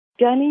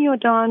Danny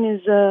Jordan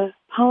is a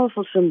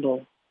powerful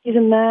symbol. He's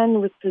a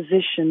man with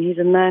position. He's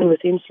a man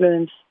with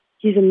influence.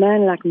 He's a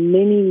man like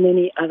many,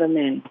 many other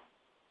men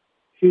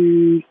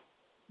who,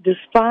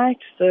 despite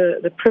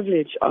the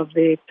privilege of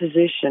their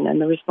position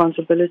and the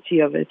responsibility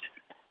of it,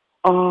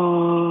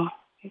 are,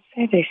 let's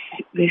say,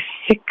 there's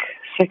sick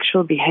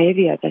sexual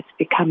behavior that's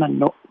become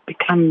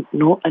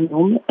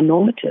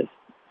normative.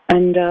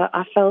 And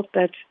I felt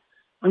that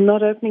I'm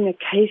not opening a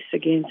case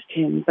against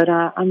him, but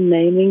I'm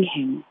naming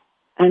him.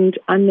 And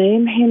I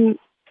name him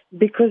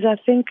because I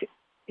think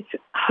it's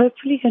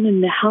hopefully going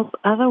to help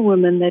other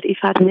women that if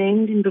I'd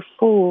named him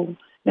before,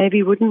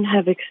 maybe wouldn't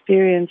have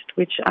experienced,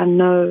 which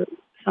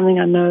something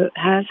I know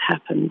has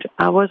happened.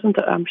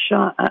 I'm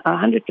sure,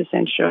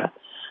 100% sure,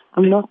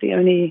 I'm not the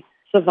only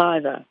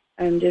survivor.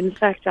 And in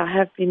fact, I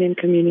have been in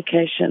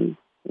communication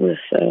with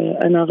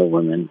another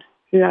woman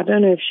who I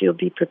don't know if she'll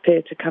be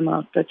prepared to come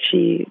out, but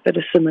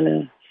a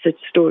similar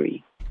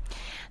story.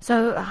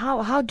 So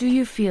how do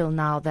you feel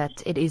now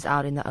that it is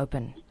out in the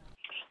open?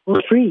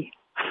 Well, free.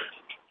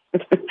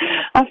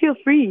 I feel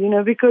free,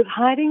 because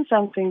hiding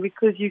something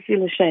because you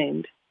feel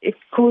ashamed, it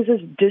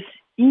causes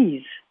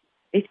dis-ease.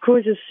 It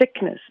causes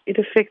sickness. It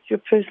affects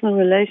your personal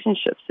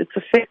relationships. It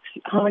affects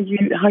how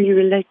you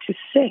relate to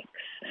sex.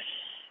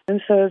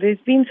 And so there's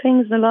been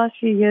things the last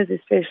few years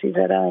especially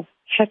that I've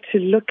had to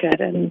look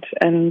at and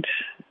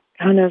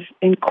kind of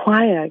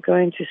inquire, go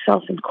into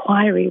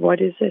self-inquiry. What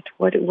is it?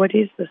 What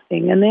is this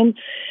thing? And then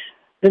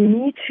the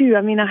Me Too,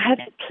 I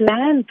hadn't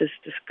planned this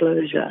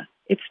disclosure.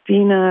 It's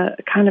been a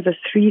kind of a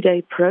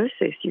 3-day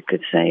process, you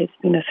could say.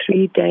 It's been a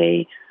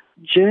 3-day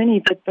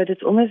journey, but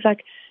it's almost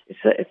like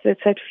it's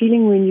that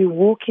feeling when you're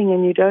walking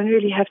and you don't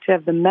really have to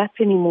have the map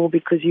anymore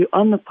because you're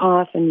on the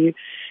path and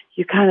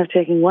you're kind of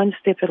taking one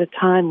step at a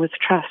time with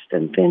trust,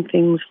 and then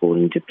things fall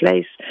into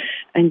place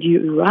and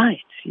you're right.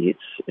 It's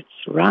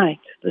right.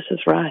 This is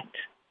right.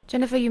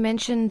 Jennifer, you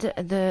mentioned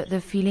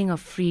the feeling of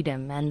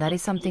freedom, and that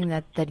is something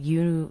that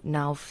you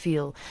now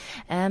feel.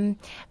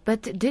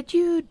 But did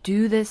you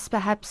do this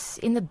perhaps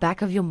in the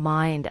back of your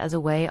mind as a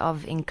way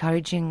of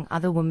encouraging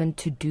other women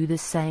to do the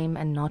same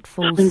and not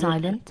fall 100%.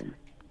 silent?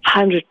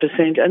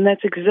 100%. And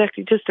that's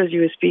exactly just as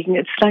you were speaking.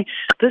 It's like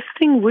this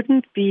thing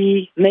wouldn't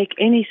make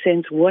any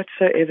sense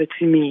whatsoever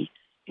to me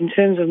in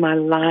terms of my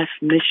life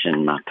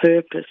mission, my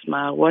purpose,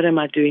 what am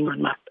I doing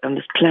on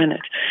this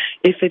planet,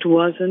 if it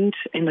wasn't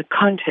in the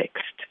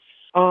context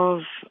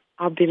of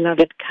our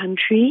beloved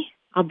country,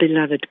 our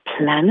beloved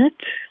planet,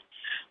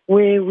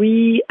 where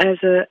we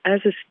as a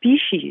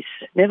species,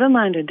 never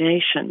mind a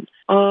nation,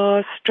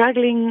 are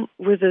struggling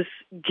with this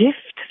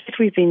gift that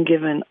we've been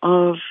given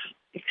of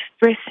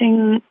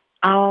expressing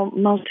our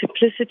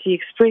multiplicity,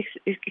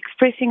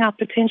 expressing our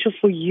potential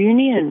for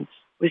union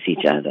with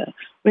each other.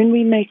 When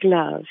we make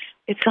love,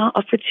 it's our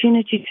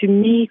opportunity to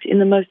meet in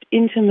the most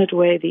intimate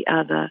way the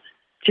other,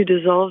 to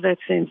dissolve that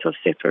sense of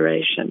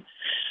separation.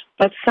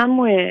 But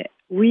somewhere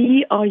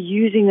we are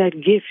using that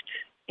gift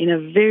in a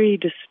very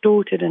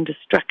distorted and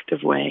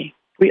destructive way.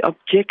 We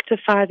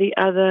objectify the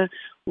other,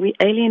 we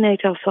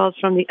alienate ourselves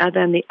from the other,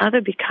 and the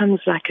other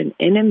becomes like an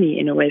enemy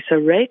in a way. So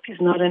rape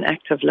is not an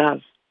act of love.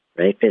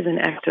 Rape is an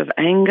act of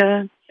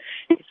anger,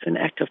 it's an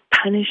act of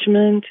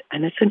punishment,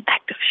 and it's an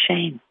act of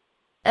shame.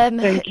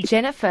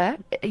 Jennifer,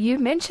 you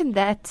mentioned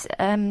that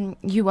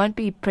you won't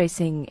be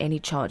pressing any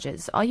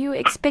charges. Are you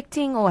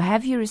expecting or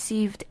have you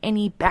received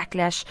any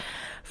backlash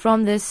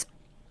from this?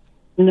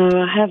 No,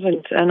 I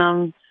haven't, and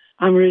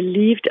I'm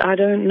relieved. I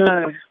don't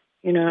know.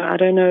 I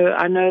don't know.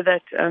 I know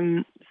that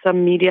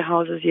some media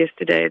houses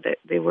yesterday, that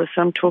there was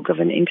some talk of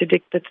an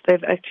interdict, but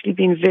they've actually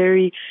been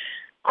very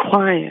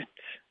quiet.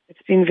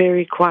 It's been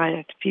very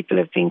quiet. People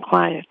have been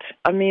quiet.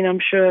 I'm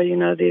sure,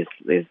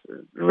 there's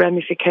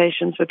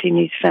ramifications within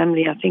his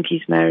family. I think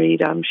he's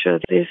married. I'm sure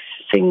there's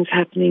things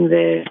happening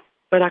there.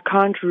 But I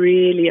can't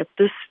really, at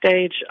this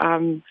stage,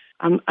 I'm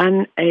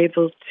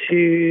unable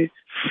to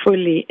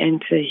fully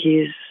enter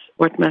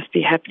what must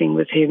be happening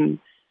with him.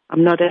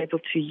 I'm not able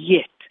to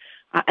yet.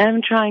 I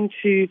am trying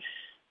to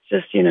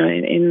just,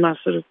 in my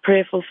sort of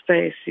prayerful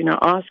space,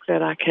 ask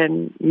that I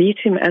can meet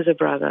him as a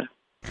brother.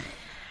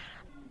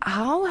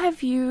 How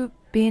have you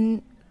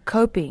been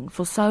coping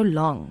for so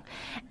long?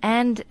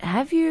 And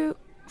have you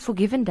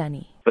forgiven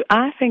Danny?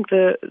 I think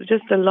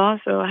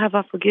have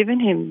I forgiven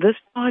him?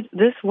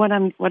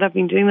 What I've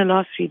been doing the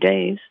last 3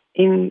 days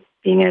in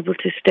being able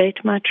to state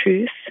my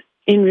truth,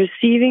 in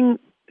receiving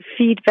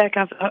feedback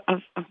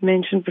I've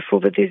mentioned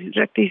before, but there's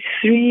like these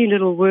 3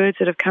 little words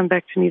that have come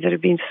back to me that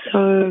have been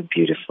so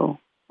beautiful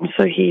and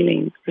so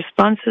healing.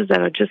 Responses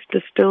that are just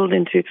distilled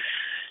into,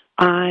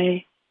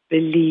 I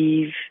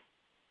believe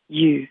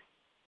you.